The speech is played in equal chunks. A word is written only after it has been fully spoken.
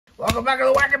Welcome back to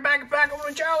the Wacky Pack on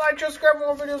the channel. I just subscribe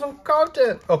for more videos and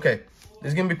content. Okay, this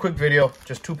is gonna be a quick video,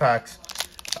 just 2 packs.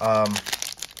 I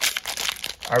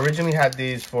originally had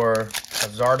these for a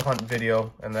Zard hunt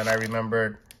video, and then I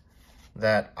remembered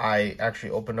that I actually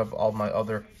opened up all my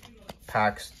other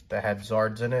packs that had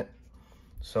Zards in it,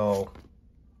 so,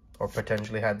 or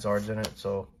potentially had Zards in it.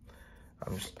 So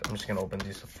I'm just gonna open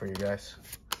these up for you guys.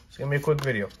 It's gonna be a quick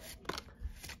video.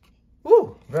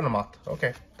 Ooh, Venomoth.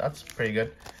 Okay, that's pretty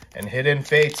good. And Hidden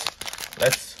Fates.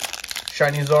 Let's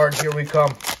shiny Zard. Here we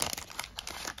come.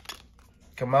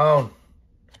 Come on.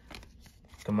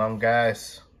 Come on,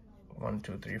 guys. 1,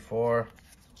 2, 3, 4.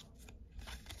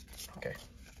 Okay.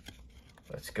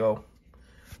 Let's go.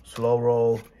 Slow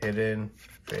roll. Hidden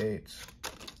Fates.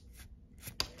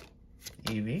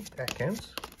 Eevee. Ekans.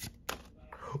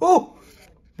 Oh,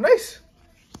 nice.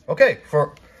 Okay,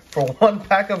 for 1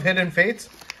 pack of Hidden Fates,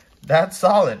 that's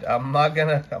solid. I'm not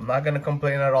gonna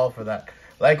complain at all for that.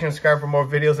 Like and subscribe for more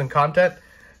videos and content.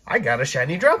 I got a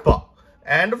shiny Drampa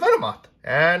and a Venomoth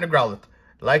and a Growlithe.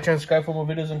 Like and subscribe for more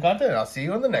videos and content, and I'll see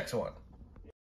you in the next one.